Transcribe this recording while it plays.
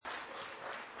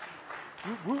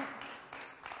Whoop, whoop.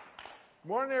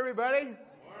 Morning, everybody. Morning.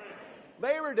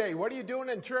 Labor Day. What are you doing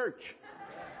in church?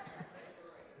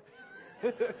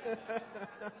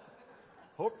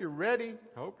 Hope you're ready.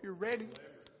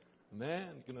 Man,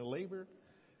 you're going to labor.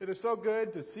 It is so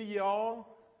good to see you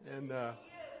all. And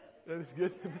it's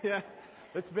good. Yeah,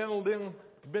 it's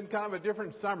been kind of a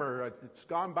different summer. It's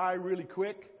gone by really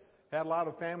quick. Had a lot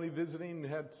of family visiting.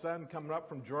 Had son coming up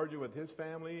from Georgia with his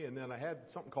family. And then I had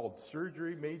something called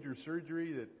major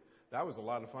surgery. That was a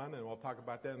lot of fun. And we'll talk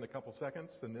about that in a couple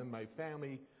seconds. And then my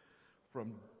family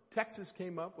from Texas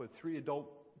came up with 3 adult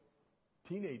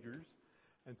teenagers.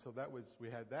 And so we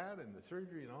had that and the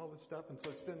surgery and all this stuff. And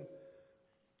so it's been,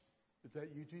 is that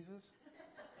you, Jesus?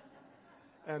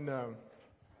 And,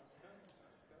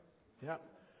 yeah,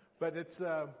 but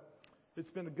it's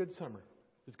been a good summer.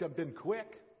 It's been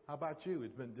quick. How about you?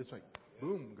 It's been just like,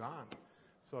 boom, gone.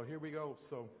 So here we go.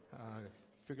 So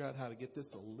figure out how to get this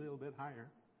a little bit higher.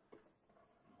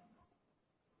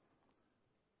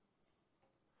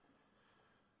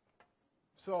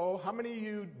 So how many of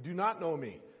you do not know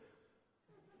me?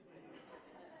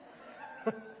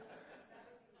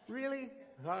 Really?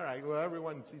 All right. Well,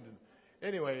 everyone sees it.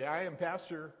 Anyway, I am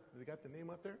Pastor. They got the name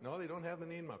up there? No, they don't have the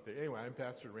name up there. Anyway, I'm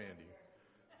Pastor Randy.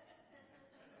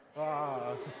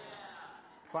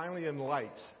 Finally in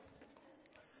lights.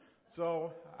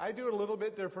 So I do it a little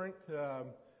bit different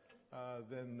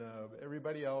than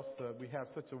everybody else. We have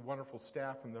such a wonderful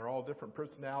staff, and they're all different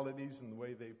personalities in the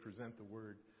way they present the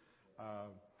Word.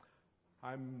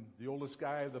 I'm the oldest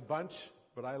guy of the bunch,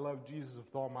 but I love Jesus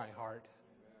with all my heart.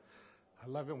 I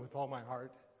love Him with all my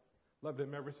heart. Loved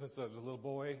Him ever since I was a little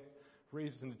boy.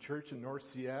 Raised in the church in North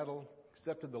Seattle.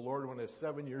 Accepted the Lord when I was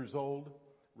 7 years old.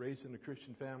 Raised in a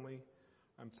Christian family.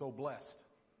 I'm so blessed.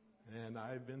 And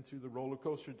I've been through the roller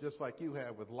coaster just like you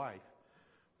have with life.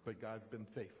 But God's been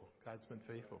faithful. God's been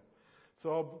faithful.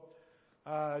 So,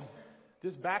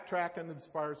 just backtracking as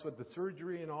far as with the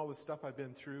surgery and all the stuff I've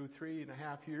been through.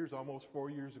 3.5 years, almost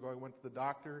 4 years ago, I went to the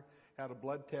doctor, had a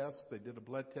blood test. They did a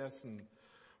blood test, and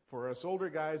for us older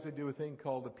guys, they do a thing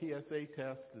called a PSA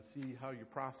test to see how your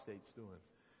prostate's doing.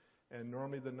 And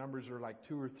normally the numbers are like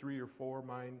 2 or 3 or 4.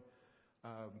 Mine,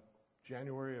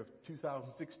 January of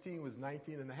 2016 was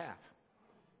 19 and a half.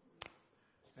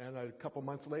 And a couple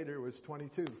months later, it was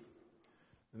 22.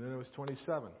 And then it was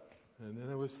 27. And then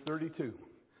it was 32.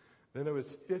 Then it was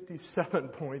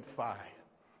 57.5.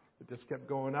 It just kept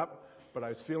going up, but I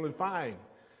was feeling fine.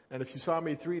 And if you saw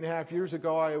me 3.5 years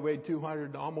ago, I weighed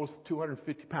almost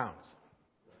 250 pounds.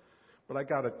 But I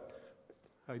got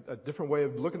a different way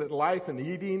of looking at life and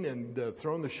eating and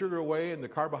throwing the sugar away and the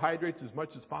carbohydrates as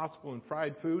much as possible and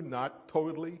fried food, not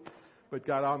totally, but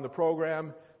got on the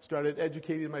program, started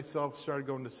educating myself, started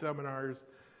going to seminars,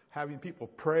 having people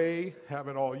pray,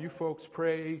 having all you folks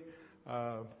pray.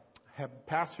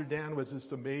 Pastor Dan was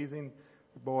just amazing.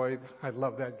 Boy, I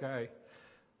love that guy.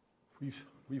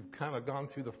 We've kind of gone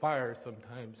through the fire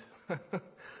sometimes.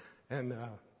 And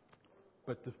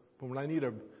but when I need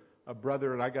a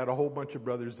brother, and I got a whole bunch of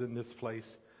brothers in this place,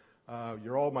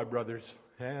 you're all my brothers,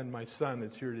 and my son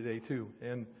is here today too,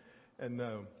 and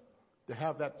to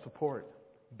have that support.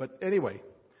 But anyway,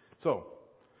 so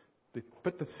they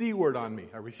put the C word on me.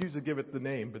 I refuse to give it the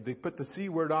name, but they put the C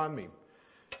word on me.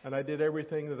 And I did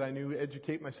everything that I knew,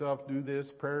 educate myself, do this,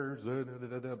 prayers,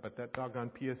 but that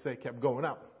doggone PSA kept going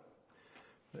up.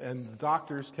 And the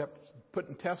doctors kept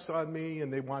putting tests on me,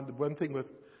 and they wanted, one thing with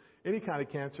any kind of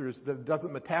cancer is that it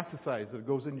doesn't metastasize, that it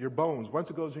goes into your bones. Once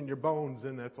it goes in your bones,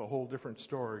 then that's a whole different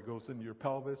story. It goes into your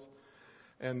pelvis.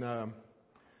 And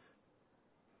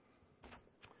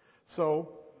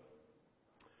so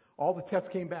all the tests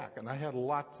came back, and I had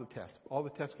lots of tests. All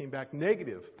the tests came back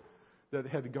negative, that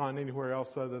had gone anywhere else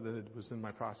other than it was in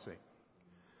my prostate.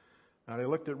 And I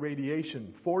looked at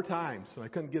radiation 4 times, and I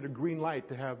couldn't get a green light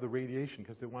to have the radiation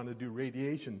because they wanted to do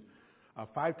radiation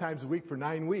 5 times a week for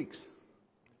 9 weeks,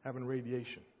 having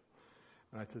radiation.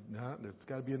 And I said, no, there's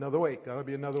got to be another way.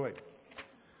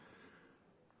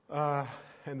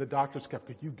 And the doctors kept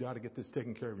going, you've got to get this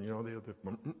taken care of. You know,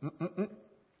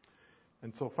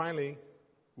 And so finally,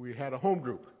 we had a home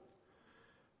group.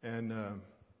 And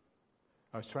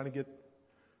I was trying to get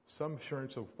some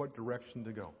assurance of what direction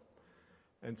to go.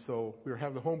 And so we were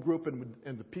having a home group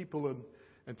and the people,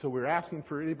 and so we were asking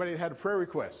for anybody that had a prayer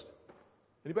request.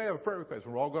 Anybody have a prayer request?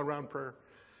 We're all going around prayer.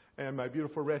 And my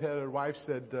beautiful redheaded wife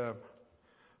said,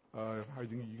 are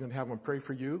you going to have them pray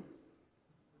for you?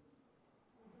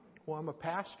 Well, I'm a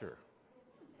pastor.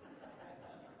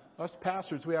 Us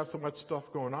pastors, we have so much stuff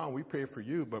going on. We pray for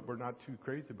you, but we're not too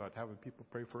crazy about having people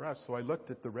pray for us. So I looked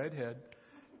at the redhead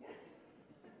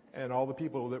and all the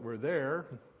people that were there,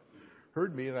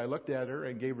 heard me, and I looked at her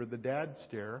and gave her the dad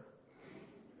stare.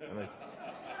 And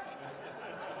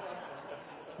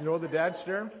you know the dad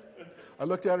stare? I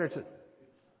looked at her and said,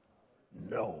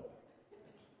 no.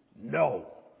 No.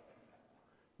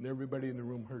 And everybody in the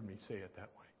room heard me say it that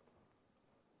way.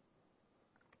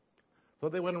 So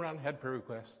they went around and had prayer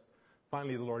requests.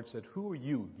 Finally, the Lord said, who are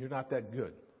you? You're not that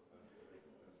good.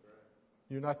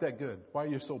 You're not that good. Why are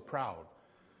you so proud?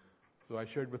 So I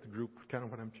shared with the group kind of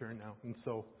what I'm sharing now. And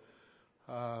so,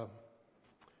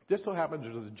 just so happens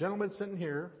there's a gentleman sitting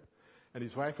here, and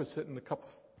his wife was sitting a couple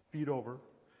feet over,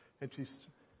 and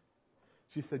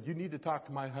she said, you need to talk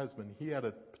to my husband. He had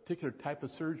a particular type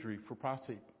of surgery for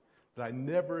prostate that I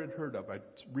never had heard of. I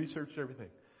researched everything.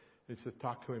 And he said,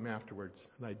 talk to him afterwards.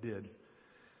 And I did.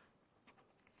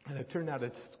 And it turned out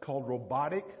it's called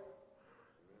Da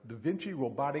Vinci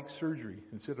robotic surgery.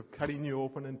 Instead of cutting you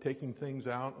open and taking things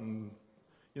out. And,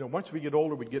 once we get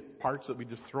older, we get parts that we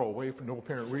just throw away for no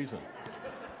apparent reason.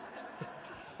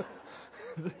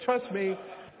 Trust me,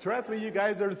 you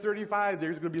guys that are 35,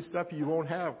 there's going to be stuff you won't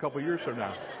have a couple of years from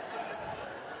now.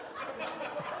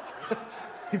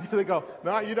 They go,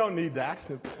 no, you don't need that.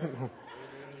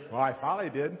 Well, I thought I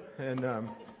did.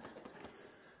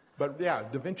 But yeah,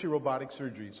 Da Vinci robotic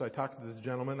surgery. So I talked to this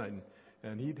gentleman,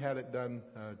 and he'd had it done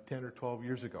 10 or 12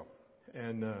 years ago.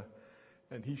 And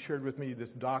he shared with me this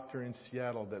doctor in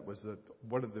Seattle that was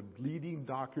one of the leading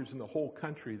doctors in the whole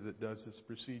country that does this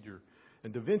procedure.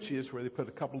 And Da Vinci is where they put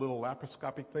a couple little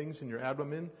laparoscopic things in your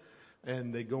abdomen,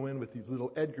 and they go in with these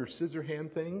little Edgar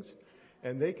Scissorhand things,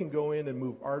 and they can go in and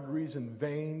move arteries and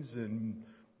veins and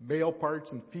male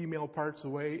parts and female parts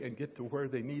away and get to where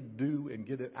they need to do and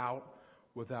get it out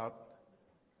without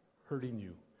hurting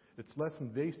you. It's less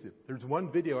invasive. There's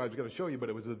one video I was going to show you, but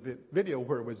it was a video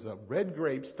where it was a red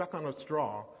grape stuck on a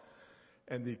straw,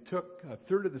 and they took a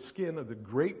third of the skin of the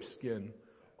grape skin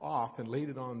off and laid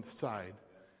it on the side.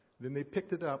 Then they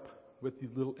picked it up with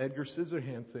these little Edgar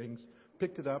Scissorhand things,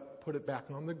 picked it up, put it back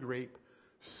on the grape,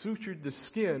 sutured the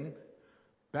skin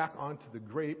back onto the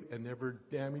grape, and never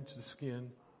damaged the skin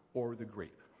or the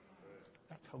grape.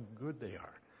 That's how good they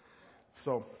are.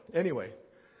 So anyway,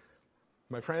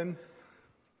 my friend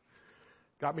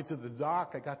got me to the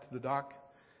doc. I got to the doc,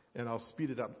 and I'll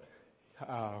speed it up.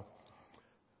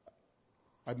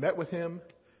 I met with him,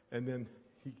 and then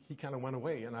he kind of went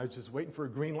away, and I was just waiting for a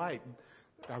green light.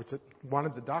 I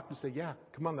wanted the doctor to say, yeah,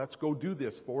 come on, let's go do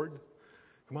this, Ford.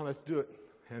 Come on, let's do it.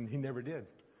 And he never did.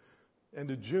 End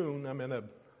of June, I'm in at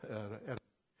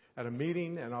a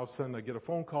meeting, and all of a sudden I get a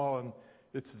phone call, and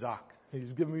it's the doc.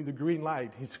 He's giving me the green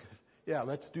light. He's yeah,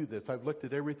 let's do this. I've looked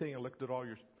at everything. I looked at all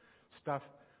your stuff.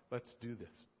 Let's do this.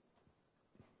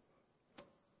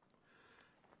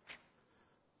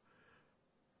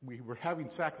 We were having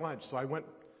sack lunch, so I went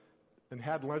and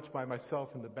had lunch by myself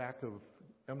in the back of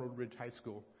Emerald Ridge High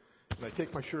School. And I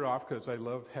take my shirt off because I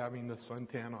love having the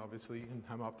suntan, obviously, and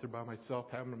I'm up there by myself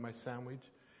having my sandwich.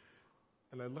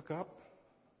 And I look up.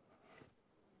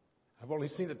 I've only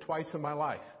seen it twice in my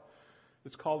life.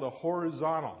 It's called a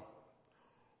horizontal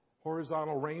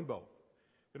rainbow.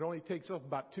 It only takes up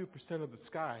about 2% of the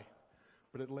sky,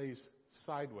 but it lays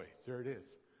sideways. There it is.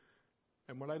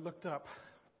 And when I looked up,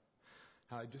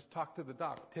 I just talked to the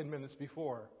doc 10 minutes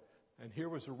before, and here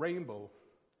was a rainbow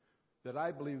that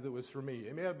I believe that was for me.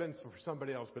 It may have been for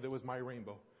somebody else, but it was my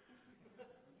rainbow.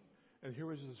 And here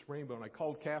was this rainbow, and I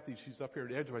called Kathy. She's up here at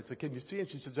the edge of it. I said, can you see it?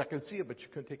 She says, I can see it, but you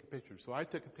couldn't take a picture. So I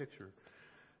took a picture.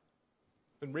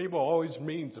 And rainbow always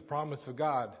means the promise of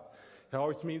God. It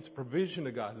always means the provision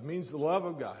of God. It means the love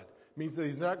of God. It means that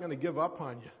He's not going to give up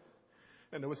on you.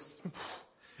 And it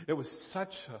was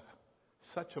such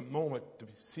a moment to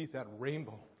see that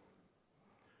rainbow.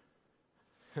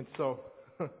 And so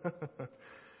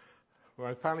when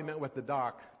I finally met with the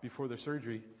doc before the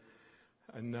surgery,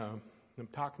 and I'm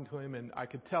talking to him, and I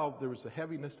could tell there was a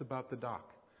heaviness about the doc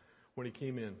when he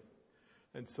came in.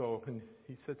 And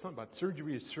he said something about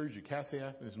surgery is surgery. Kathy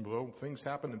asked me, well, things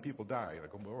happen and people die. I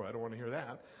go, well, I don't want to hear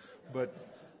that. But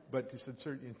he said,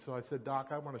 surgery. And so I said, Doc,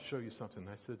 I want to show you something.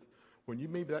 I said, when you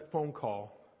made that phone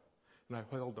call, and I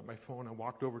held up my phone, I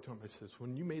walked over to him. I says,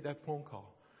 when you made that phone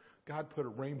call, God put a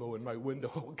rainbow in my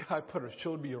window. God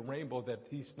showed me a rainbow that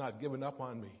He's not giving up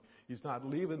on me. He's not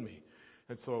leaving me.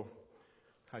 And so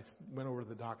I went over to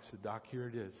the doc and said, Doc, here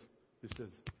it is. He says,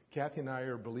 Kathy and I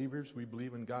are believers. We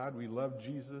believe in God. We love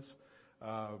Jesus.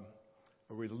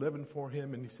 We're living for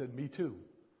Him. And he said, me too.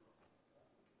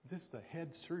 This is the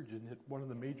head surgeon at one of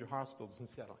the major hospitals in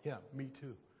Seattle. Yeah, me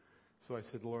too. So I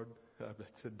said, Lord, I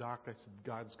said, Doc, I said,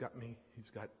 God's got me.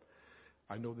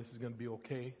 I know this is going to be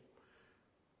okay.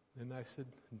 And I said,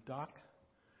 Doc,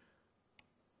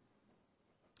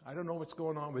 I don't know what's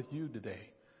going on with you today,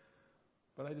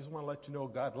 but I just want to let you know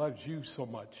God loves you so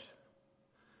much.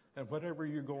 And whatever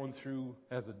you're going through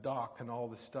as a doc and all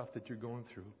the stuff that you're going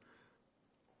through,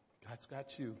 God's got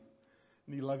you,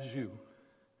 and He loves you.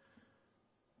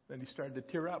 Then he started to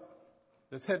tear up.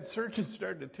 This head surgeon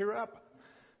started to tear up.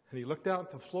 And he looked down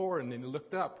at the floor, and then he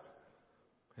looked up.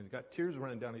 And he got tears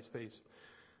running down his face.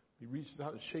 He reaches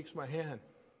out and shakes my hand.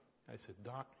 I said,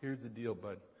 Doc, here's the deal,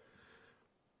 bud.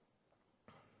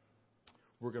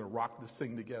 We're going to rock this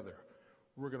thing together.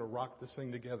 We're going to rock this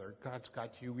thing together. God's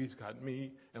got you. He's got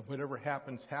me. And whatever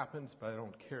happens, happens. But I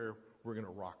don't care. We're going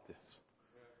to rock this.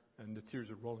 And the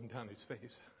tears are rolling down his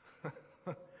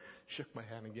face. Shook my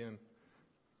hand again.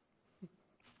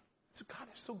 So God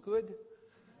is so good.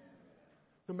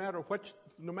 No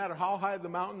matter how high the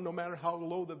mountain, no matter how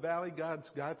low the valley, God's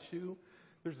got you.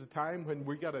 There's a time when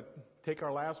we got to take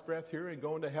our last breath here and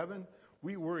go into heaven.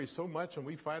 We worry so much and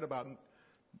we fight about,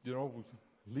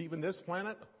 leaving this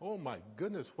planet. Oh my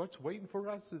goodness, what's waiting for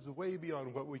us is way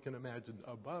beyond what we can imagine,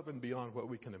 above and beyond what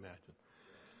we can imagine.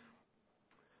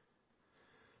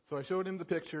 So I showed him the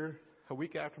picture. A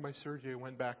week after my surgery, I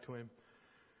went back to him.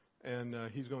 And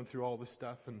he's going through all this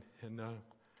stuff, and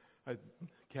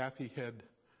Kathy had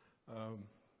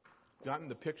gotten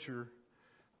the picture,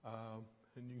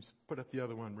 and you put up the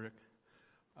other one, Rick.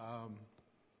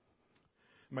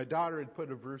 My daughter had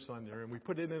put a verse on there, and we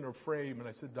put it in a frame, and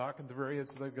I said, Doc, at the very end,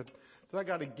 I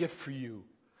got a gift for you.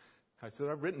 I said,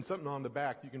 I've written something on the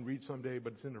back you can read someday,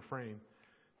 but it's in a frame.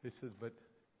 They said, but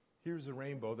here's the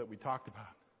rainbow that we talked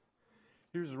about.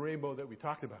 Here's the rainbow that we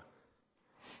talked about.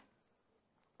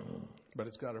 But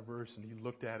it's got a verse, and he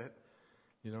looked at it,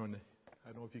 and I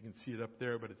don't know if you can see it up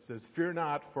there, but it says, Fear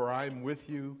not, for I am with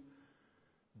you.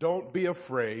 Don't be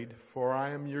afraid, for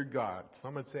I am your God.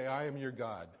 Someone say, I am your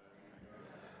God.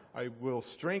 I will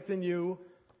strengthen you.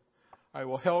 I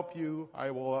will help you.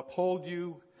 I will uphold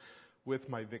you with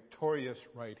my victorious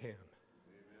right hand.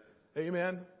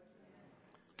 Amen?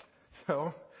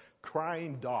 So,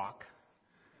 crying Doc.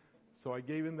 So I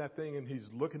gave him that thing, and he's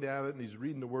looking at it, and he's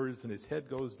reading the words, and his head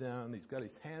goes down, and he's got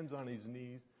his hands on his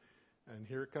knees, and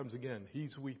here it comes again.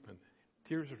 He's weeping.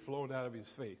 Tears are flowing out of his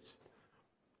face.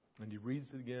 And he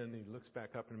reads it again, and he looks back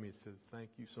up at me and says, Thank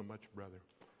you so much, brother.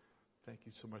 Thank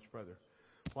you so much, brother.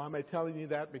 Why am I telling you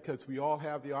that? Because we all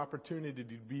have the opportunity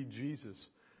to be Jesus.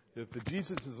 If the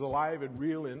Jesus is alive and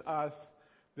real in us,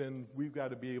 then we've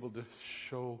got to be able to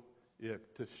show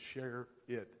it, to share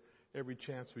it every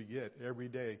chance we get, every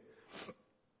day.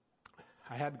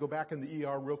 I had to go back in the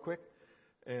ER real quick,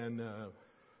 and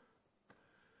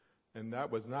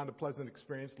that was not a pleasant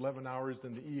experience. 11 hours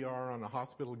in the ER on a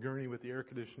hospital gurney with the air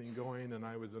conditioning going, and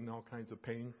I was in all kinds of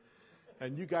pain.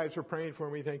 And you guys were praying for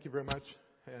me. Thank you very much.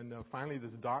 And finally,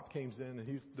 this doc comes in,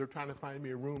 and they're trying to find me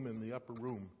a room in the upper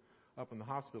room, up in the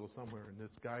hospital somewhere. And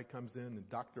this guy comes in, and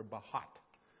Dr. Bahat,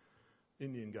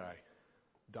 Indian guy,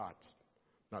 dots,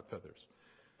 not feathers,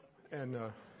 and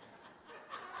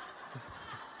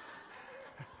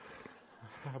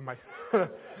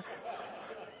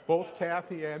both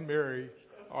Kathy and Mary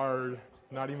are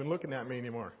not even looking at me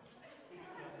anymore.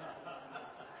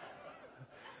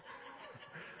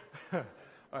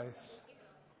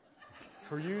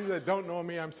 For you that don't know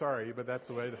me, I'm sorry, but that's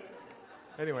the way.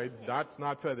 Anyway, dots,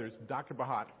 not feathers, Dr.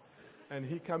 Bahat. And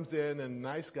he comes in, and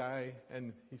nice guy,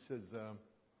 and he says,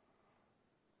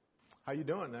 how you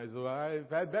doing? I said, well, I've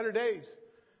had better days.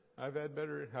 I've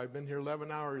been here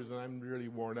 11 hours, and I'm really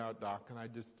worn out, Doc, and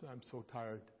I'm so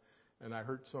tired, and I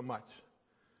hurt so much.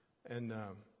 And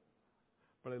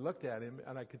but I looked at him,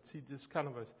 and I could see just kind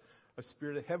of a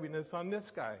spirit of heaviness on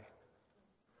this guy.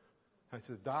 I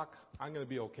said, Doc, I'm going to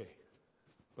be okay,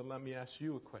 but let me ask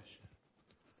you a question.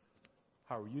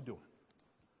 How are you doing?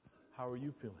 How are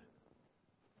you feeling?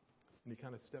 And he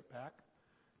kind of stepped back,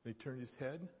 and he turned his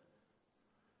head,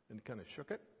 and he kind of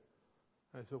shook it.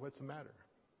 I said, what's the matter?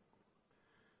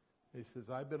 He says,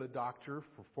 I've been a doctor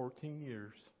for 14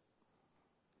 years.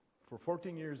 For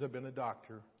 14 years I've been a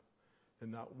doctor,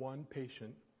 and not one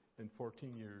patient in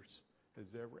 14 years has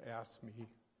ever asked me,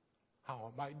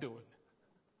 how am I doing?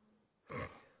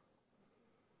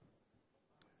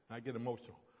 I get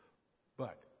emotional.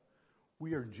 But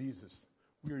we are Jesus.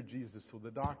 We are Jesus. So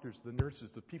the doctors, the nurses,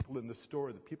 the people in the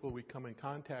store, the people we come in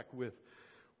contact with,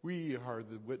 we are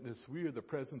the witness. We are the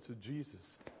presence of Jesus.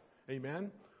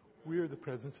 Amen? We are the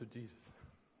presence of Jesus.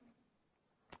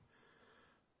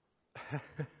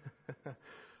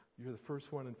 You're the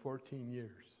first one in 14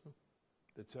 years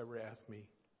that's ever asked me,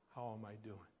 how am I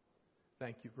doing?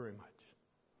 Thank you very much.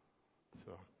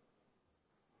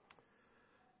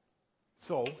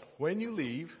 So when you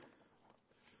leave,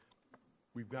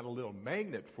 we've got a little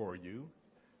magnet for you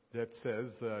that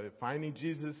says Finding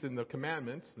Jesus in the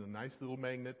Commandments, the nice little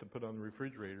magnet to put on the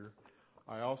refrigerator.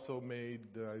 I also made,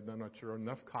 I'm not sure,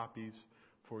 enough copies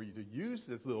for you to use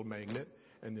this little magnet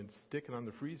and then stick it on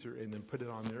the freezer and then put it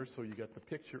on there so you got the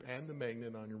picture and the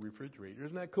magnet on your refrigerator.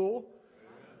 Isn't that cool?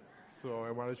 So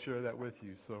I want to share that with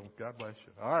you. So God bless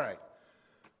you. All right.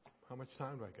 How much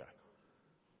time do I got?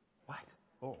 What?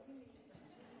 Oh.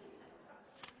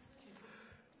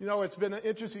 You know, it's been an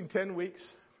interesting 10 weeks.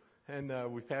 And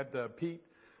we've had Pete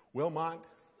Wilmot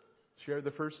share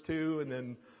the first two, and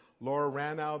then Laura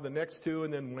Ranow the next two,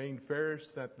 and then Wayne Ferris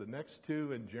at the next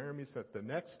two, and Jeremy at the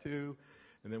next two.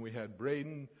 And then we had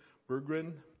Braden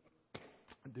Berggren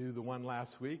do the one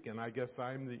last week. And I guess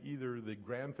I'm either the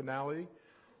grand finale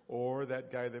or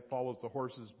that guy that follows the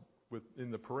horses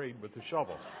in the parade with the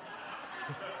shovel.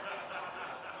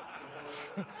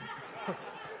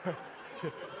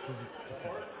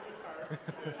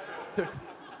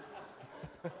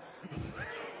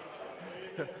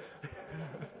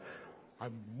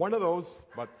 I'm one of those,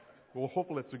 but we'll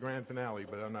hopefully it's the grand finale,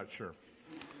 but I'm not sure.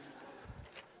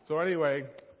 So anyway,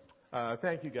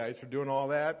 thank you guys for doing all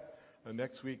that.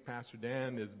 Next week, Pastor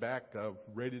Dan is back,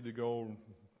 ready to go,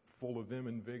 full of vim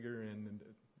and vigor, and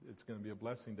it's going to be a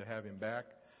blessing to have him back,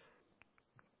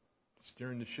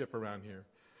 steering the ship around here.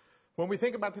 When we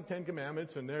think about the Ten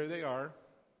Commandments, and there they are,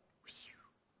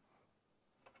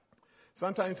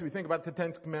 sometimes we think about the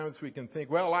Ten Commandments, we can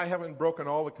think, well, I haven't broken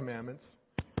all the commandments.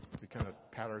 We kind of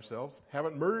pat ourselves.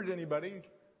 Haven't murdered anybody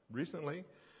recently.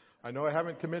 I know I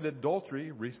haven't committed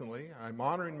adultery recently. I'm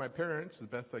honoring my parents the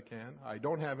best I can. I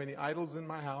don't have any idols in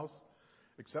my house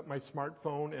except my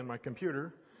smartphone and my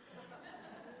computer.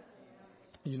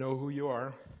 You know who you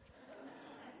are.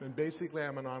 And basically,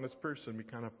 I'm an honest person. We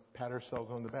kind of pat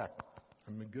ourselves on the back.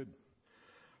 I'm good.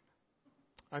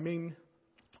 I mean,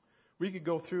 we could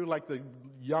go through like the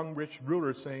young rich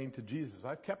ruler saying to Jesus,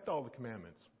 I've kept all the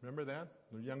commandments. Remember that?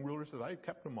 The young ruler says, I've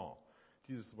kept them all.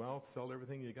 Jesus, well, sell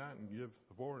everything you got and give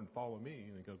the poor and follow me.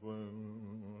 And he goes, well,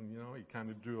 you know, he kind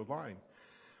of drew a line.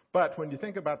 But when you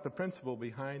think about the principle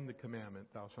behind the commandment,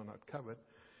 thou shalt not covet,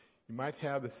 you might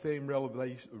have the same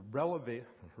revelation.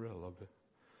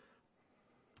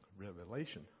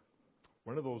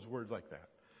 One of those words like that.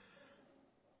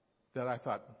 That I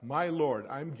thought, my Lord,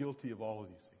 I'm guilty of all of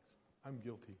these things. I'm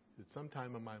guilty. At some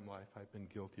time in my life, I've been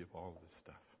guilty of all of this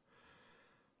stuff.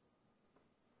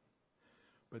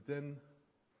 But then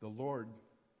the Lord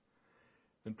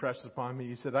impressed upon me.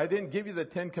 He said, I didn't give you the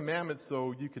Ten Commandments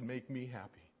so you could make me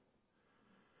happy.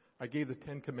 I gave the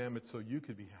Ten Commandments so you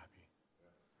could be happy.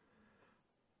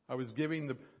 I was giving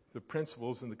the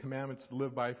principles and the commandments to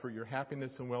live by for your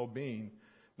happiness and well-being,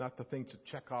 not the things to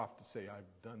check off to say, I've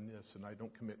done this and I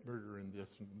don't commit murder in this.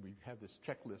 And we have this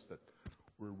checklist that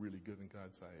we're really good in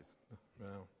God's eyes.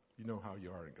 Well, you know how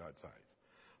you are in God's eyes.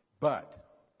 But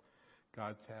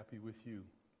God's happy with you.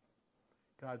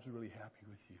 God's really happy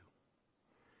with you.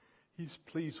 He's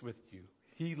pleased with you.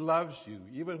 He loves you,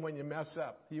 even when you mess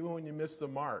up, even when you miss the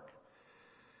mark.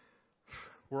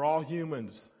 We're all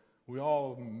humans. We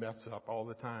all mess up all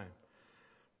the time.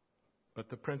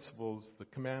 But the principles, the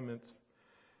commandments,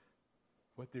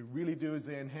 what they really do is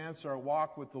they enhance our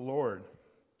walk with the Lord,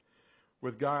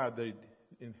 with God. They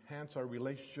enhance our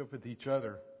relationship with each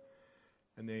other.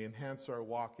 And they enhance our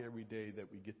walk every day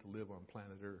that we get to live on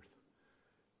planet Earth.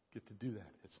 Get to do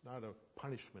that. It's not a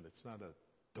punishment. It's not a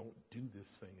don't do this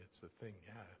thing. It's a thing,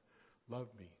 love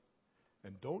me.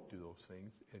 And don't do those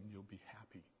things and you'll be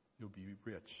happy. You'll be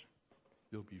rich.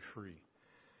 You'll be free.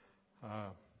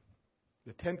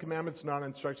 The Ten Commandments are not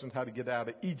instructions how to get out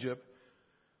of Egypt.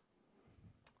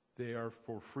 They are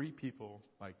for free people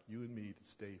like you and me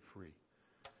to stay free.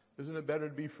 Isn't it better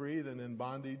to be free than in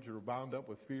bondage or bound up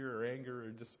with fear or anger or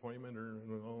disappointment or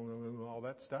all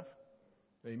that stuff?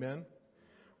 Amen?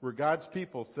 We're God's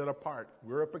people set apart.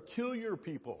 We're a peculiar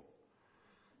people.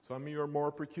 Some of you are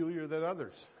more peculiar than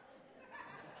others.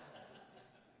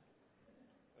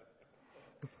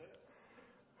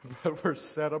 But we're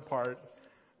set apart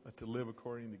to live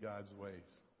according to God's ways.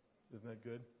 Isn't that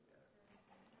good?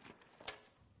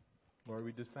 Lord,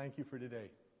 we just thank you for today.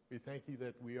 We thank you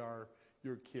that we are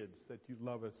your kids, that you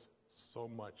love us so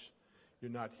much.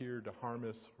 You're not here to harm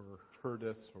us or hurt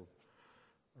us or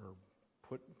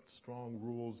put strong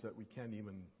rules that we can't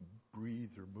even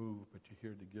breathe or move, but you're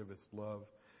here to give us love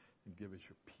and give us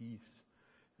your peace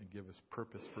and give us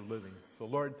purpose for living. So,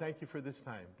 Lord, thank you for this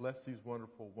time. Bless these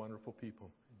wonderful, wonderful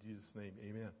people. In Jesus' name,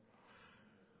 amen.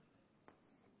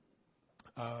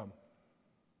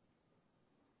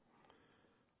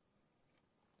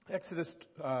 Exodus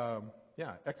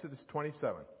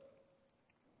 27.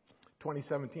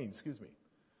 2017, excuse me.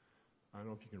 I don't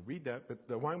know if you can read that, but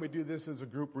why don't we do this as a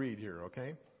group read here,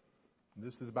 okay?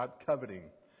 This is about coveting.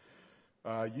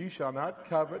 You shall not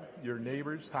covet your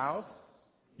neighbor's house.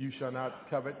 You shall not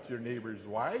covet your neighbor's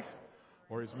wife,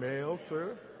 or his male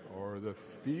servant, or the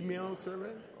female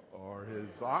servant, or his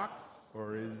ox,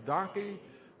 or his donkey,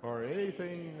 or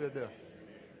anything that...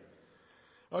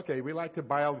 Okay, we like to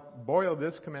boil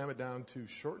this commandment down to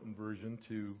shortened version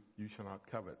to you shall not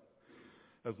covet,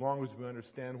 as long as we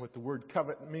understand what the word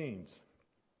covet means.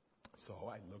 So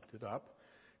I looked it up.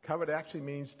 Covet actually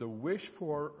means to wish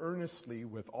for earnestly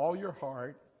with all your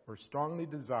heart or strongly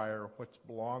desire what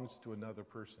belongs to another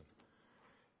person.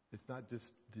 It's not just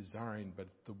desiring, but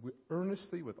it's to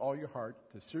earnestly with all your heart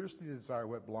to seriously desire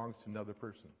what belongs to another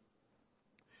person.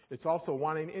 It's also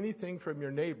wanting anything from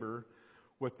your neighbor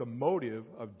with the motive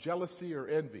of jealousy or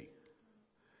envy.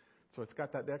 So it's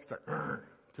got that extra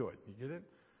to it. You get it?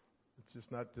 It's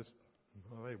just not just,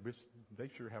 well, they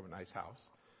sure have a nice house.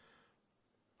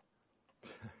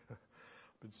 I've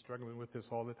been struggling with this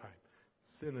all the time.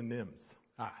 Synonyms.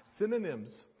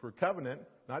 Synonyms for covenant,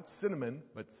 not cinnamon,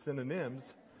 but synonyms,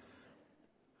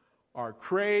 are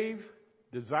crave,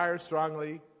 desire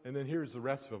strongly, and then here's the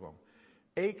rest of them.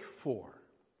 Ache for,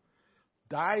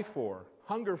 die for,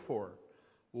 hunger for,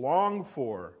 long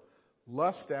for,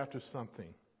 lust after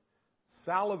something,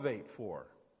 salivate for.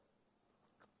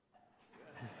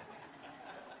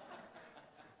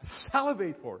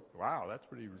 Salivate for. Wow, that's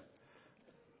pretty...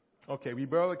 Okay, we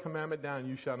boil the commandment down,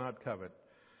 you shall not covet.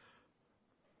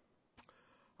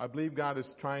 I believe God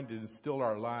is trying to instill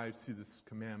our lives through this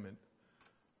commandment.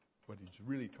 What he's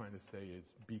really trying to say is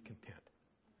be content.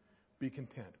 Be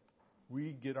content.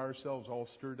 We get ourselves all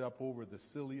stirred up over the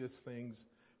silliest things,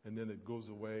 and then it goes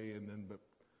away, and then, but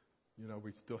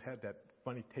we still had that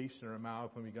funny taste in our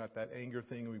mouth, and we got that anger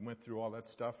thing, and we went through all that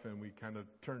stuff, and we kind of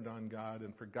turned on God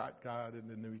and forgot God, and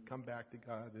then we come back to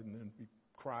God, and then we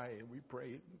cry and we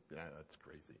pray. Yeah, that's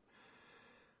crazy.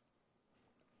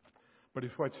 But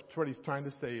what he's trying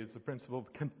to say is the principle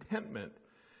of contentment.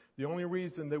 The only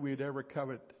reason that we'd ever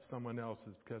covet someone else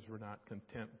is because we're not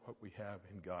content with what we have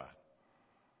in God.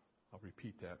 I'll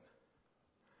repeat that.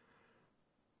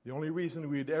 The only reason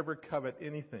we'd ever covet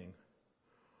anything,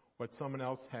 what someone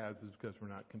else has, is because we're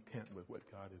not content with what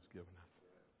God has given us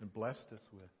and blessed us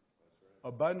with.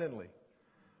 Abundantly.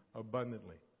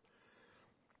 Abundantly.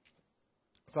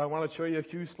 So I want to show you a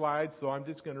few slides, so I'm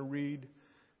just going to read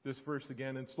this verse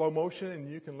again in slow motion,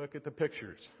 and you can look at the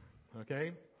pictures.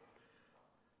 Okay?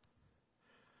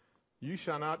 You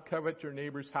shall not covet your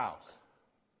neighbor's house.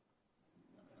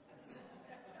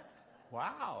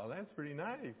 Wow, that's pretty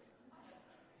nice.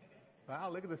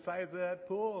 Wow, look at the size of that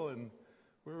pool. And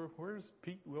where's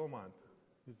Pete Wilmont?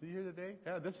 Is he here today?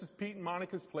 Yeah, this is Pete and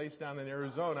Monica's place down in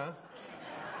Arizona.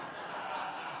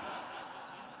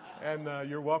 And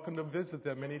you're welcome to visit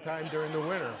them anytime during the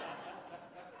winter.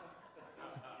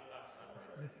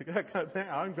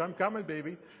 I'm coming,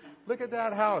 baby. Look at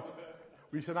that house.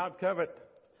 We shall not covet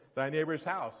thy neighbor's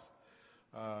house.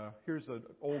 Here's an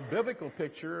old biblical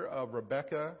picture of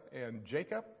Rebekah and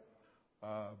Jacob.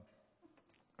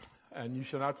 And you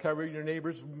shall not covet your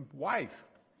neighbor's wife.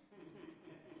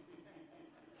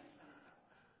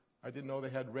 I didn't know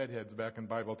they had redheads back in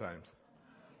Bible times.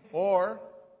 Or,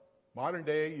 modern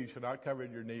day, you should not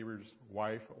covet your neighbor's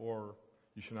wife, or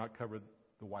you should not covet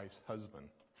the wife's husband.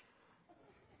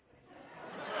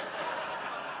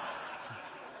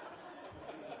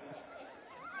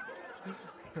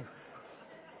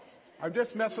 I'm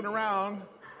just messing around.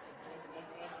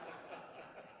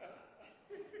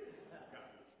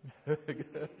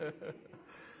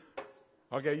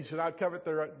 Okay, you should not covet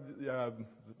the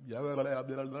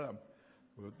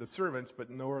servants, but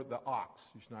nor the ox.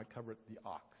 You should not covet the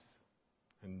ox.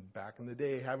 And back in the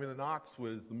day, having an ox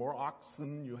was the more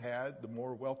oxen you had, the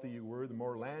more wealthy you were, the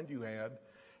more land you had.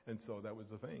 And so that was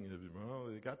the thing. Well,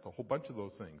 they got a whole bunch of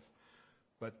those things.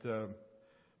 But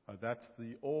that's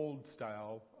the old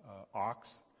style ox.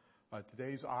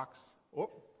 Today's ox,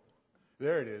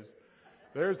 there it is.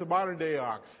 There's the modern day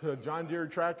ox, a John Deere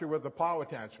tractor with a plow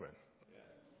attachment.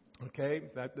 Okay,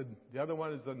 the other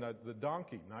one is the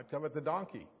donkey, not covet the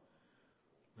donkey.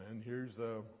 And here's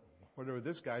whatever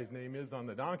this guy's name is on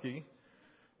the donkey.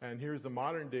 And here's the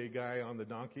modern day guy on the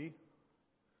donkey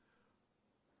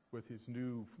with his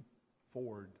new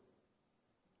Ford.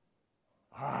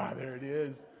 There it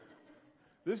is.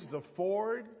 This is a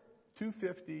Ford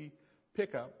 250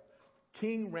 pickup,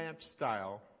 King Ranch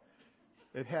style.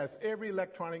 It has every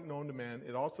electronic known to man.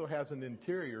 It also has an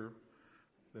interior.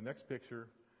 The next picture,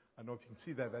 I don't know if you can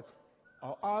see that. That's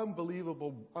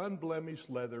unbelievable, unblemished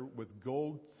leather with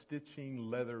gold stitching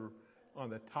leather on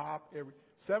the top.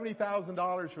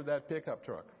 $70,000 for that pickup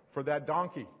truck, for that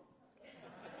donkey.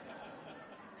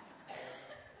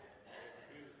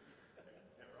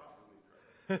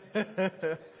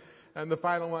 And the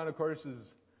final one, of course,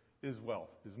 is wealth,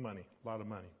 is money, a lot of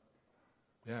money.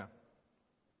 Yeah.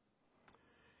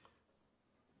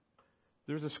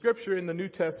 There's a scripture in the New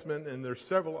Testament, and there's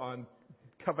several on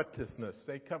covetousness.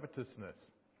 Say covetousness.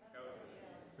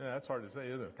 Yeah, that's hard to say,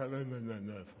 isn't it?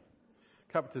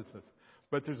 Covetousness.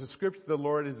 But there's a scripture the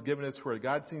Lord has given us where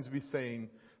God seems to be saying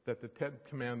that the 10th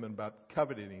commandment about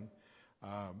coveting.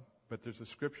 But there's a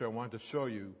scripture I want to show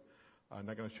you. I'm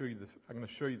not going to show you this. I'm going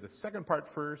to show you the second part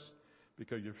first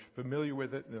because you're familiar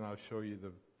with it, and then I'll show you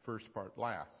the first part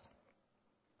last.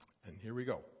 And here we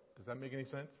go. Does that make any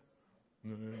sense?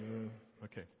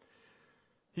 Okay.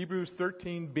 Hebrews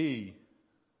 13b,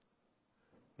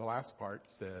 the last part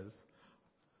says,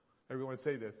 everyone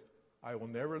say this, I will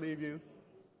never leave you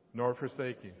nor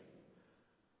forsake you.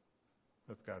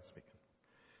 That's God speaking.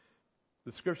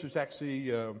 The scriptures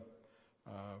actually,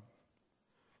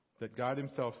 that God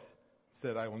himself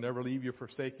said, I will never leave you or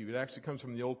forsake you. It actually comes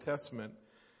from the Old Testament.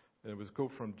 And it was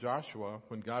quote from Joshua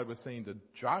when God was saying to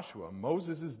Joshua,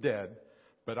 Moses is dead,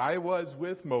 but I was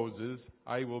with Moses.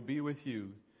 I will be with you.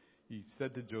 He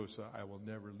said to Joshua, I will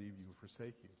never leave you or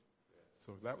forsake you.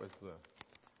 So that was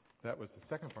the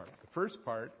second part. The first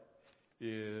part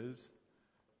is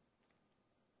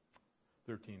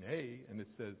 13a, and it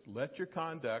says, let your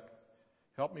conduct,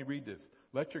 help me read this,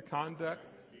 let your conduct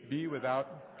be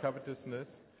without covetousness.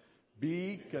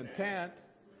 Be content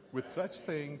with such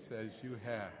things as you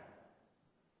have.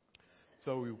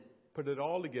 So we put it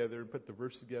all together and put the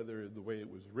verse together the way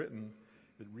it was written.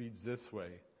 It reads this way.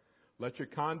 Let your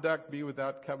conduct be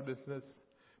without covetousness.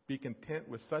 Be content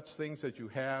with such things that you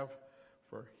have,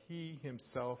 for he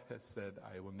himself has said,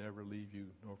 I will never leave you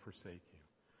nor forsake you.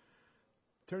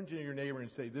 Turn to your neighbor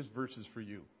and say, this verse is for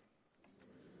you.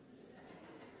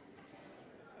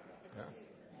 Yeah.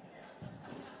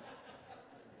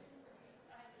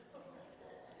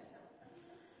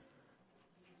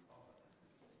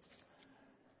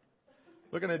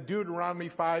 Looking at Deuteronomy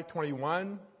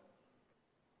 5:21.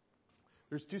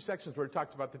 There's two sections where it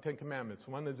talks about the Ten Commandments.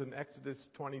 One is in Exodus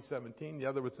 20:17. The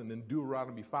other was in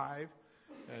Deuteronomy 5.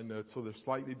 And so they're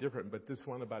slightly different. But this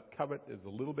one about covet is a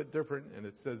little bit different. And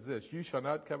it says this, you shall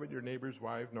not covet your neighbor's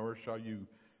wife, nor shall you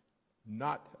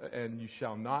not, and you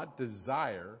shall not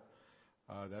desire.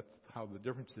 That's how the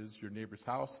difference is. Your neighbor's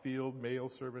house, field,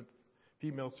 male servant,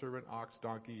 female servant, ox,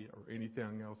 donkey, or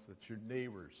anything else that's your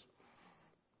neighbor's.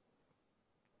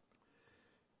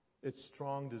 It's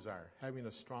strong desire, having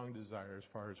a strong desire as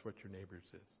far as what your neighbor's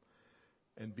is.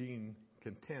 And being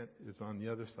content is on the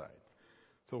other side.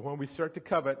 So when we start to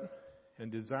covet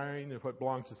and desiring what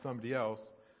belongs to somebody else,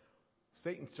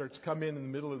 Satan starts to come in the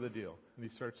middle of the deal. And he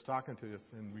starts talking to us.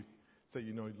 And we say,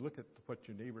 look at what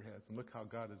your neighbor has and look how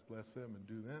God has blessed them and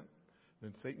do that.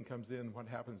 Then Satan comes in. What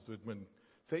happens when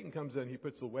Satan comes in, he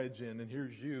puts a wedge in. And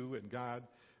here's you and God.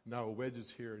 Now a wedge is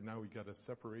here, and now we've got a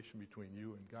separation between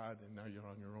you and God, and now you're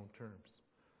on your own terms.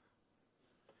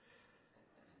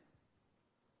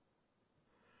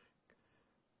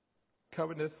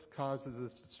 Covetousness causes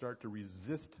us to start to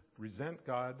resent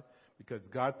God, because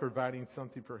God's providing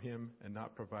something for him and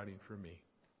not providing for me.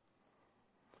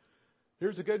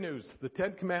 Here's the good news. The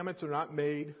 10 Commandments are not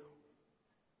made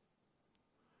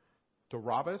to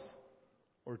rob us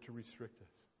or to restrict us.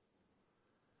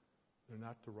 They're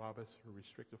not to rob us or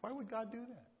restrict us. Why would God do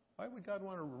that? Why would God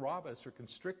want to rob us or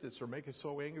constrict us or make us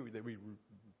so angry that we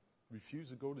refuse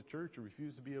to go to church or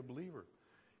refuse to be a believer?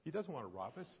 He doesn't want to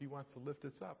rob us. He wants to lift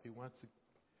us up. He wants to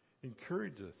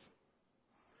encourage us.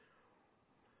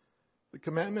 The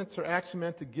commandments are actually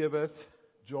meant to give us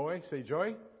joy. Say joy.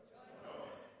 Joy.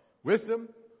 Wisdom.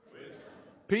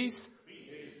 Peace.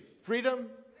 Freedom.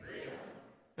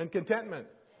 And contentment.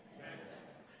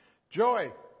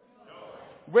 Joy.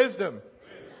 Wisdom,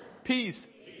 peace,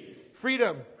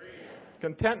 freedom,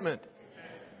 contentment. Do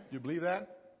you believe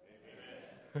that?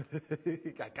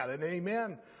 I got an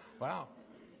amen. Wow.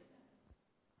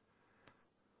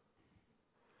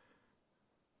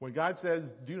 When God says,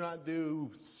 do not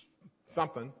do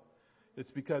something,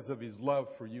 it's because of his love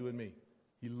for you and me.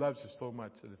 He loves you so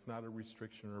much that it's not a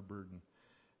restriction or a burden.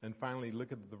 And finally,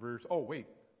 look at the verse. Oh, wait.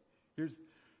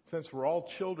 Since we're all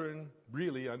children,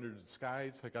 really, under the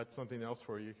skies, I got something else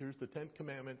for you. Here's the 10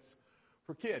 Commandments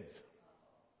for kids.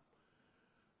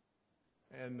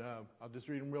 And I'll just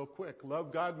read them real quick.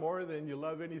 Love God more than you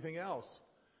love anything else.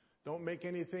 Don't make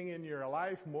anything in your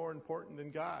life more important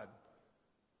than God.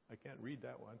 I can't read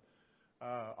that one.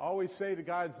 Always say to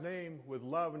God's name with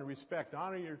love and respect.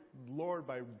 Honor your Lord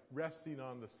by resting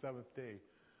on the seventh day.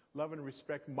 Love and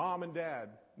respect mom and dad.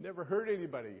 Never hurt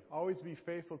anybody. Always be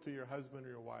faithful to your husband or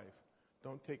your wife.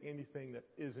 Don't take anything that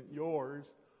isn't yours.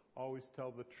 Always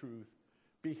tell the truth.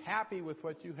 Be happy with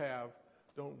what you have.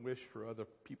 Don't wish for other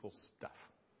people's stuff.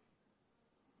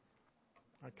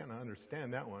 I kind of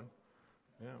understand that one.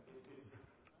 Yeah.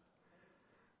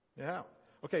 Yeah.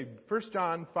 Okay, 1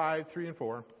 John 5, 3 and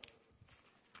 4.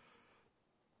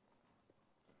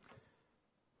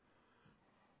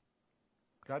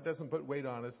 God doesn't put weight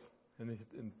on us. And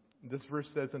this verse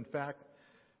says, in fact,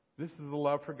 this is the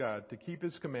love for God, to keep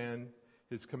His command.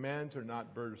 His commands are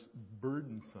not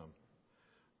burdensome.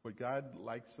 What God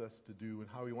likes us to do and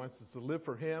how He wants us to live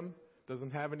for Him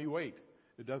doesn't have any weight.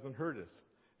 It doesn't hurt us.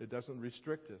 It doesn't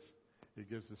restrict us. It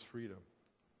gives us freedom.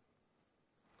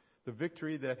 The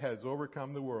victory that has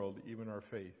overcome the world, even our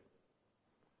faith.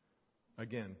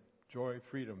 Again, joy,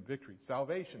 freedom, victory,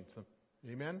 salvation.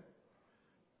 Amen?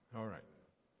 All right.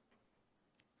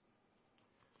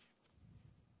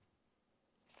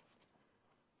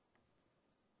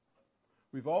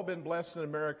 We've all been blessed in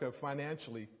America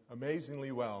financially,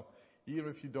 amazingly well, even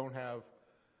if you don't have,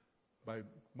 by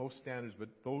most standards, but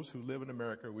those who live in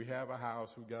America, we have a house,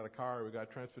 we've got a car, we've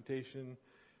got transportation.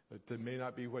 It may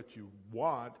not be what you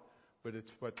want, but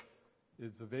it's what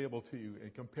is available to you.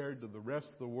 And compared to the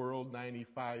rest of the world,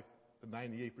 95 to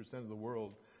 98% of the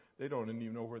world, they don't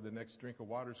even know where the next drink of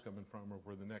water is coming from or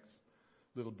where the next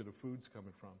little bit of food's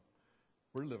coming from.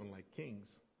 We're living like kings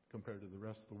compared to the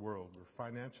rest of the world. We're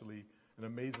financially and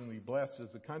amazingly blessed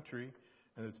as a country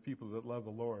and as people that love the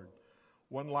Lord.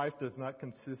 One life does not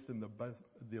consist in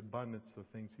the abundance of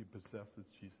things he possesses,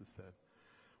 Jesus said.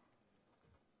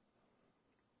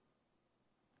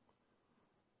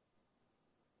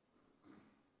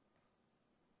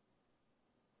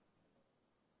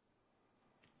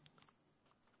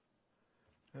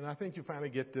 And I think you finally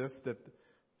get this,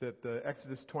 that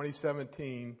Exodus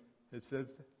 20:17, it says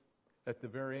at the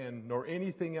very end, nor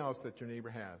anything else that your neighbor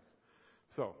has.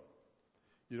 So,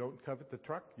 you don't covet the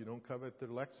truck, you don't covet their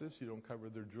Lexus, you don't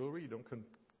covet their jewelry, you don't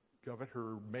covet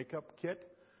her makeup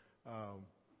kit.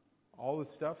 All the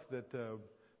stuff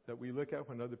that we look at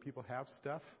when other people have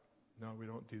stuff, no, we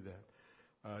don't do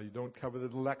that. You don't covet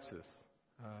the Lexus.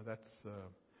 That's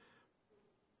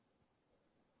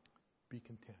be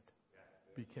content.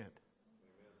 Be content.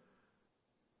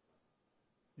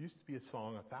 Used to be a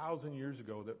song 1,000 years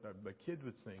ago that my kids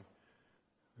would sing.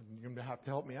 And you're going to have to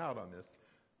help me out on this.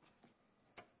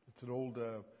 It's an old,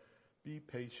 be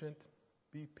patient,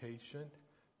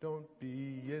 don't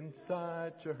be in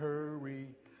such a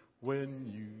hurry.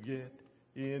 When you get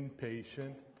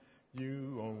impatient,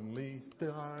 you only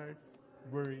start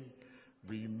worry.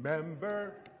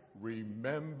 Remember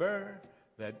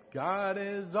that God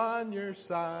is on your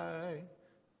side.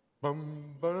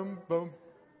 Bum, bum, bum.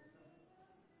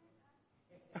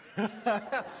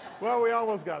 Well, we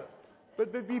almost got it.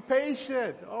 But be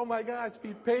patient. Oh my gosh,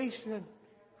 be patient.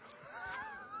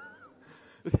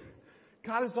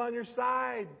 God is on your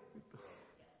side.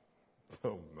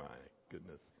 Oh my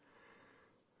goodness.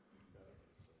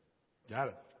 Got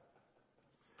it.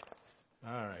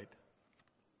 All right.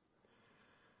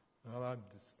 Well, I'm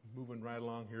just moving right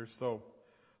along here. So,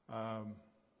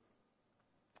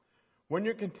 when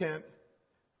you're content,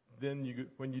 then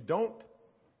when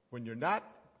you're not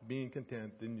being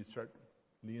content, then you start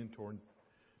leaning toward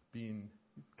being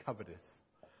covetous.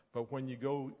 But when you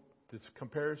go this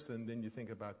comparison, then you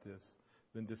think about this.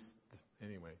 Then just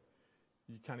anyway,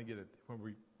 you kind of get it.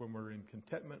 When we're in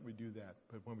contentment, we do that.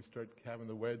 But when we start having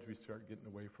the wedge, we start getting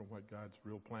away from what God's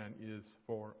real plan is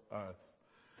for us.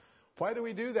 Why do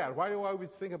we do that? Why do I always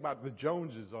think about the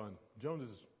Joneses,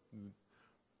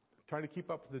 trying to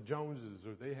keep up with the Joneses,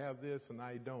 or they have this and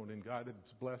I don't, and God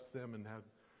has blessed them and have.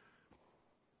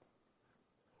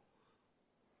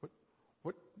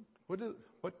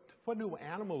 What do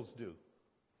animals do?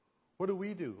 What do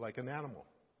we do like an animal?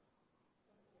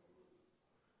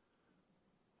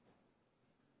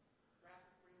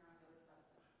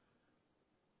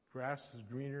 Grass is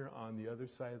greener on the other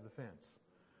side of the fence.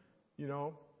 You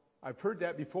know, I've heard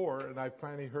that before, and I've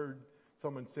finally heard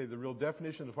someone say the real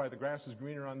definition of why the grass is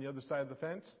greener on the other side of the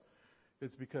fence.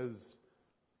 It's because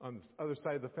on the other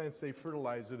side of the fence they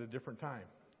fertilize at a different time.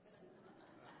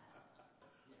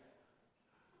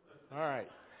 All right.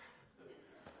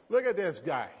 Look at this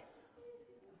guy.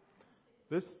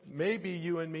 This may be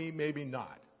you and me, maybe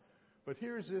not. But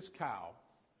here's this cow.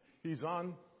 He's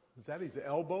on, is that his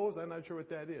elbows? I'm not sure what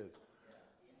that is.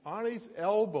 On his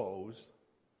elbows,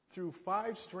 through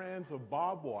 5 strands of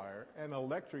barbed wire and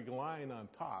electric line on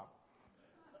top,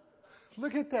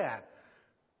 Look at that.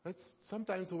 That's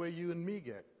sometimes the way you and me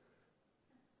get.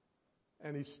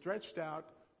 And he's stretched out,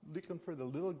 looking for the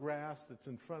little grass that's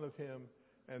in front of him,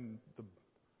 and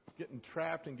getting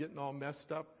trapped and getting all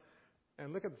messed up.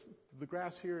 And look at the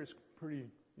grass here is pretty,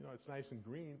 it's nice and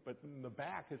green, but in the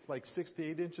back it's like 6 to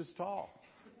 8 inches tall.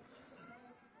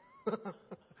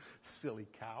 Silly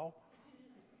cow.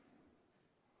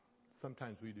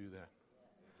 Sometimes we do that.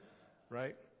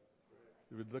 Right?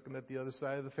 We're looking at the other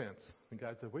side of the fence. And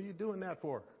God said, what are you doing that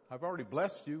for? I've already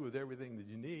blessed you with everything that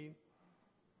you need.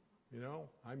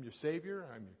 I'm your Savior.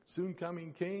 I'm your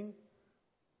soon-coming King.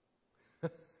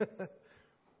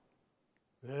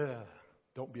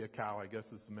 Don't be a cow, I guess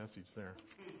is the message there.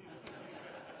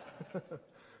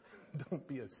 Don't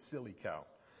be a silly cow.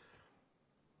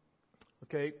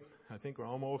 Okay, I think we're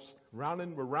almost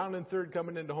rounding third,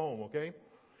 coming into home, okay?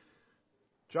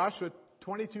 Joshua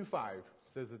 22:5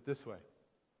 says it this way.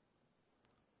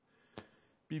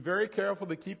 Be very careful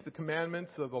to keep the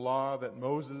commandments of the law that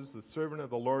Moses, the servant of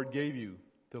the Lord, gave you,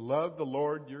 to love the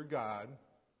Lord your God,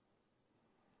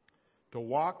 to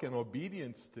walk in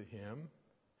obedience to Him,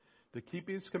 to keep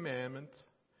His commandments,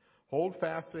 hold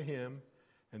fast to Him,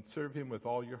 and serve Him with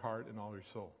all your heart and all your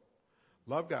soul.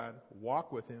 Love God,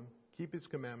 walk with Him, keep His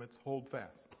commandments, hold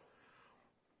fast.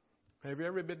 Have you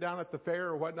ever been down at the fair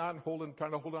or whatnot and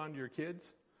trying to hold on to your kids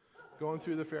going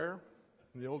through the fair?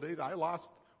 In the old days,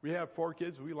 we have 4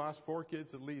 kids. We lost 4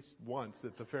 kids at least once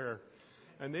at the fair.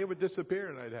 And they would disappear,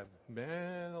 and I'd have,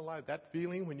 man alive, that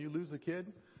feeling when you lose a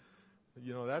kid,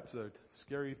 that's a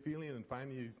scary feeling. And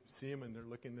finally you see them, and they're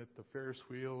looking at the Ferris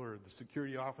wheel, or the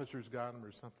security officer's got them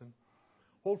or something.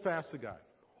 Hold fast to God.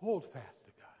 Hold fast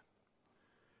to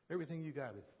God. Everything you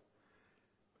got is.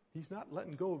 He's not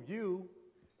letting go of you.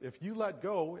 If you let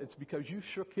go, it's because you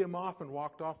shook Him off and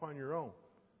walked off on your own.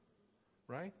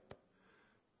 Right?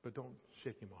 But don't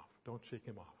shake Him off. Don't shake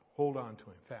Him off. Hold on to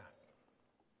Him fast.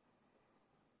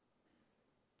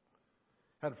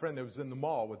 I had a friend that was in the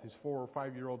mall with his 4 or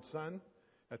 5-year-old son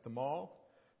at the mall,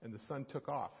 and the son took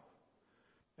off.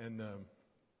 And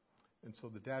so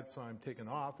the dad saw him taking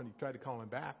off, and he tried to call him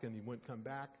back, and he wouldn't come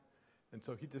back. And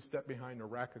so he just stepped behind a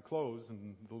rack of clothes,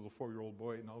 and the little 4-year-old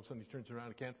boy, and all of a sudden he turns around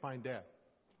and can't find Dad.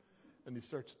 And he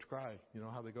starts to cry. You know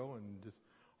how they go, and just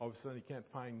all of a sudden he can't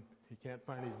find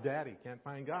his daddy, can't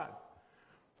find God.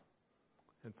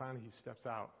 And finally he steps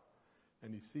out,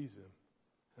 and he sees him,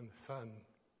 and the son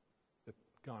that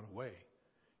gone away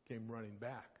came running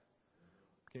back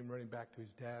to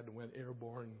his dad, and went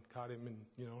airborne, and caught him, and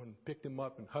and picked him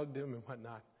up and hugged him and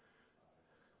whatnot.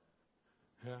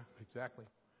 Yeah, exactly.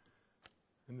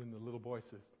 And then the little boy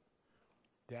says,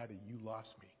 Daddy, you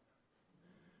lost me.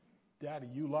 Daddy,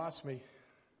 you lost me.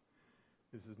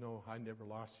 He says, no, I never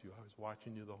lost you. I was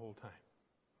watching you the whole time.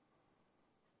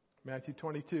 Matthew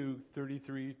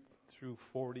 22:33 through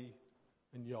 40,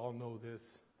 and you all know this.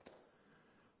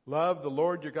 Love the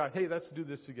Lord your God. Hey, let's do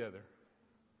this together.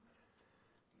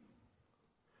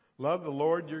 Love the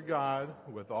Lord your God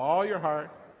with all your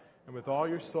heart and with all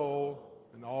your soul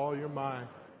and all your mind.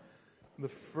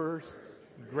 The first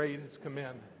greatest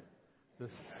commandment. The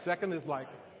second is like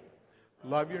it.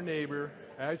 Love your neighbor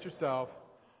as yourself.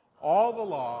 All the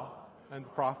law and the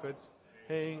prophets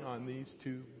hang on these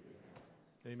 2.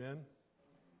 Amen?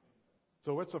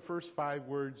 So what's the first 5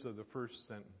 words of the first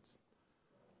sentence?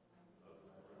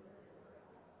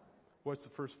 What's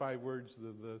the first 5 words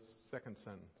of the second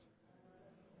sentence?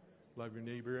 Love your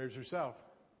neighbor as yourself.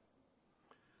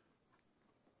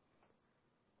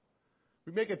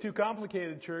 We make it too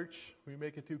complicated, church. We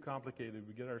make it too complicated.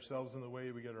 We get ourselves in the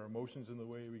way. We get our emotions in the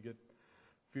way. We get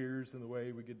fears in the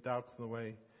way. We get doubts in the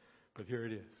way. But here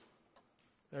it is.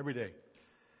 Every day.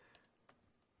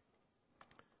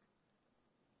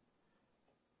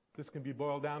 This can be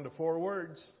boiled down to 4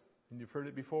 words. And you've heard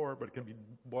it before, but it can be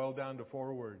boiled down to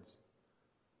 4 words.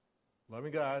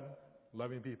 Loving God,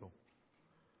 loving people.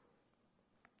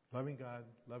 Loving God,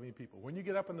 loving people. When you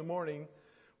get up in the morning,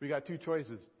 we got 2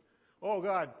 choices. Oh,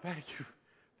 God, thank you.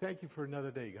 Thank you for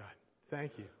another day, God.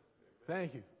 Thank you.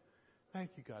 Thank you. Thank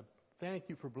you, God. Thank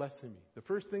you for blessing me. The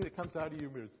first thing that comes out of you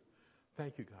is,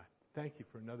 thank you, God. Thank you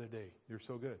for another day. You're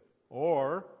so good.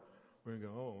 Or, we go,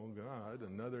 oh, God,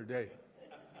 another day.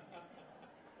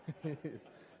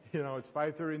 It's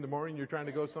 5:30 in the morning. You're trying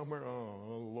to go somewhere.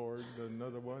 Oh, Lord,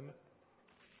 another one.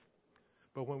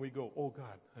 But when we go, oh,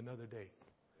 God, another day.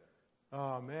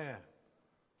 Oh, man.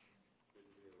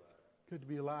 Good to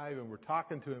be alive, and we're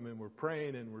talking to Him, and we're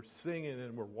praying, and we're singing,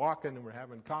 and we're walking, and we're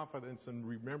having confidence, and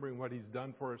remembering what He's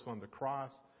done for us on the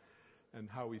cross, and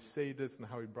how He saved us, and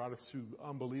how He brought us through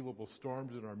unbelievable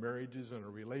storms in our marriages and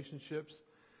our relationships.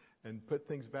 and put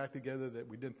things back together that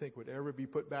we didn't think would ever be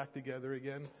put back together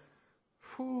again.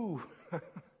 Whew.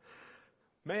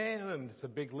 Man, it's a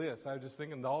big list. I was just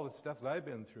thinking of all the stuff that I've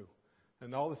been through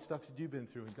and all the stuff that you've been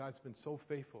through, and God's been so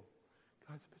faithful.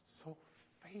 God's been so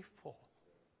faithful.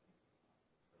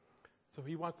 So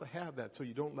He wants to have that so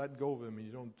you don't let go of Him and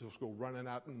you don't just go running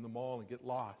out in the mall and get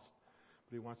lost.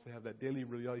 But He wants to have that daily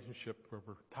relationship where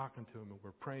we're talking to Him and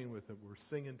we're praying with Him, we're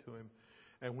singing to Him.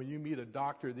 And when you meet a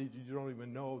doctor that you don't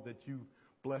even know, that you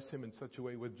bless him in such a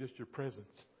way with just your presence.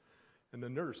 And the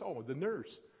nurse,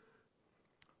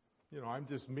 you know, I'm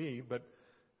just me, but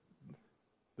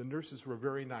the nurses were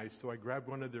very nice. So I grabbed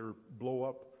one of their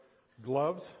blow-up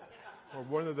gloves or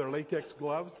one of their latex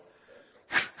gloves,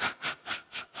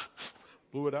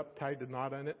 blew it up, tied the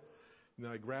knot on it, and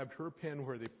then I grabbed her pen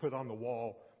where they put on the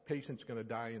wall, patient's going to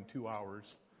die in 2 hours.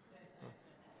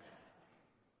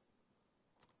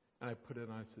 And I put it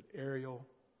on. I said, Ariel,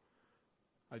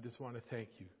 I just want to thank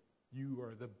you. You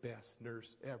are the best nurse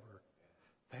ever.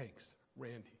 Thanks,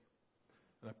 Randy.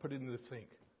 And I put it in the sink.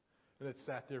 And it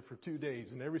sat there for 2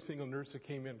 days. And every single nurse that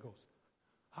came in goes,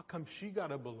 how come she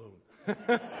got a balloon?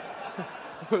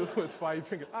 With 5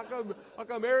 fingers. How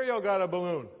come Ariel got a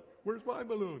balloon? Where's my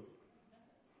balloon?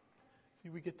 See,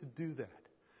 we get to do that.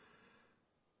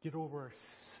 Get over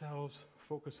ourselves.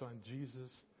 Focus on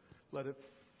Jesus. Let it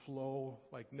flow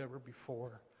like never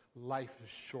before. Life is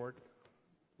short.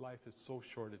 Life is so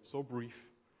short. It's so brief.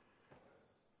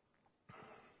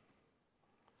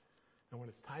 And when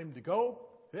it's time to go,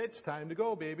 it's time to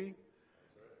go, baby.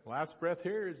 Last breath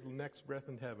here is the next breath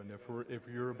in heaven if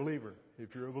you're a believer.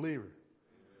 If you're a believer.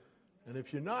 And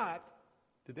if you're not,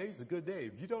 today's a good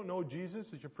day. If you don't know Jesus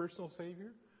as your personal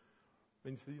Savior,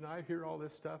 and you know, I hear all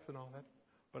this stuff and all that,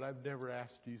 but I've never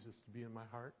asked Jesus to be in my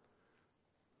heart.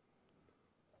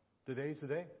 Today's the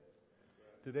day.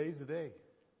 Today's the day.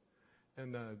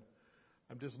 And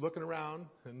I'm just looking around,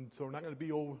 and so we're not going to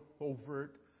be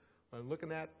overt. I'm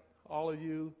looking at all of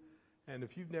you, and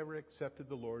if you've never accepted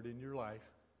the Lord in your life,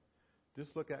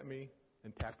 just look at me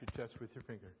and tap your chest with your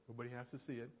finger. Nobody has to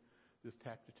see it. Just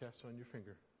tap your chest on your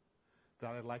finger.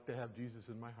 God, I'd like to have Jesus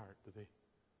in my heart today.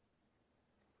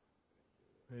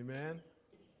 Amen.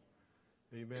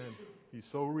 Amen. He's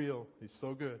so real. He's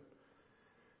so good.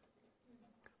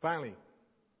 Finally,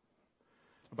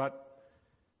 about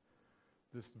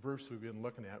this verse we've been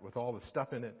looking at with all the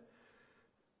stuff in it,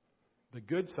 the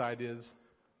good side is,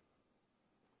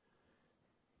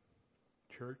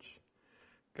 church,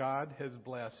 God has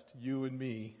blessed you and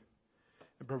me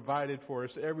and provided for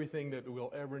us everything that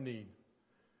we'll ever need.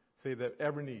 Say that,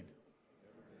 ever need.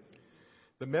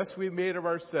 The mess we've made of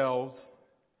ourselves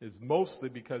is mostly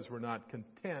because we're not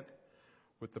content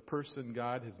with the person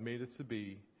God has made us to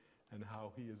be and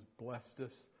how He has blessed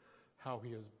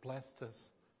us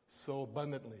so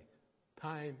abundantly,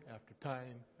 time after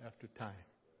time after time.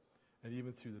 And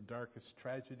even through the darkest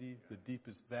tragedy, the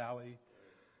deepest valley,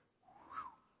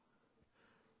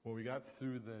 when we got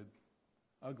through the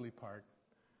ugly part,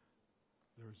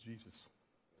 there was Jesus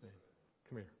saying,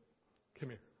 come here, come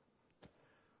here.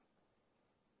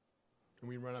 And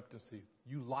we run up to see,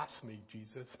 you lost me,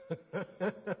 Jesus.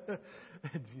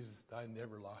 And Jesus, I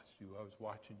never lost you. I was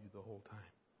watching you the whole time.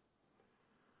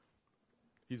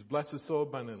 He's blessed us so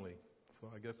abundantly. So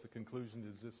I guess the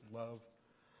conclusion is this: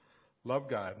 love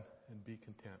God and be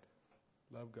content.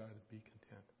 Love God and be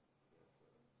content.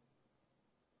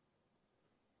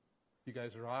 You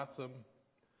guys are awesome.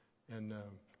 And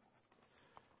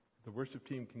the worship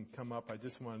team can come up. I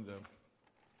just wanted to,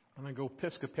 I'm going to go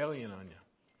Episcopalian on you.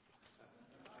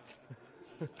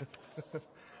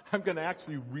 I'm going to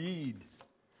actually read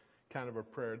kind of a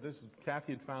prayer.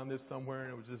 Kathy had found this somewhere,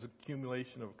 and it was just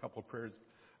accumulation of a couple of prayers.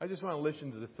 I just want to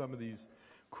listen to some of these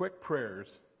quick prayers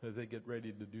as they get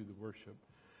ready to do the worship.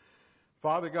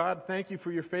 Father God, thank you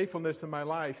for your faithfulness in my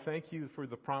life. Thank you for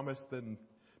the promise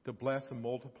to bless and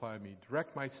multiply me.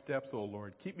 Direct my steps, O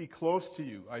Lord. Keep me close to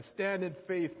you. I stand in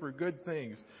faith for good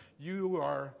things you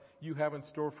have in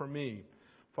store for me.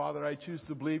 Father, I choose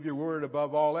to believe your word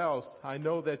above all else. I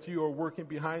know that you are working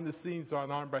behind the scenes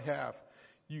on our behalf.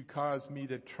 You cause me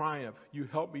to triumph. You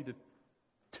help me to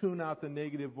tune out the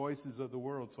negative voices of the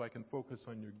world so I can focus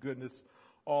on your goodness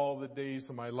all the days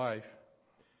of my life.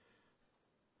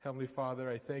 Heavenly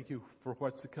Father, I thank you for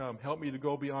what's to come. Help me to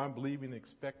go beyond believing and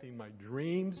expecting my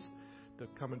dreams to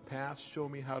come and pass. Show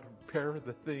me how to prepare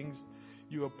the things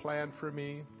you have planned for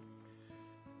me.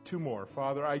 2 more.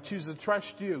 Father, I choose to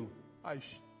trust you. I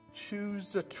choose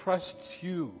to trust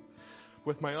you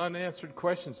with my unanswered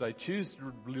questions. I choose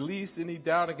to release any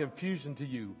doubt and confusion to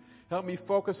you. Help me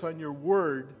focus on your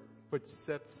word, which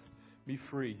sets me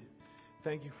free.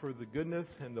 Thank you for the goodness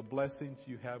and the blessings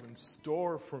you have in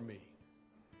store for me.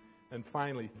 And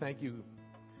finally, thank you,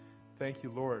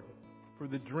 Lord, for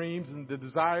the dreams and the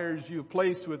desires you have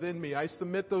placed within me. I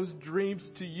submit those dreams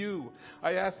to you.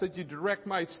 I ask that you direct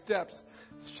my steps.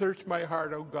 Search my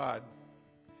heart, O God.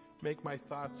 Make my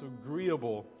thoughts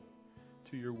agreeable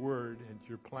to your word and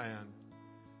your plan.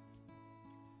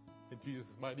 In Jesus'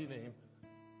 mighty name,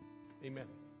 amen.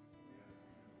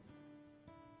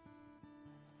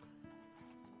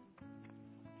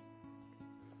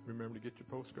 Remember to get your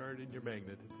postcard and your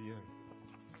magnet at the end.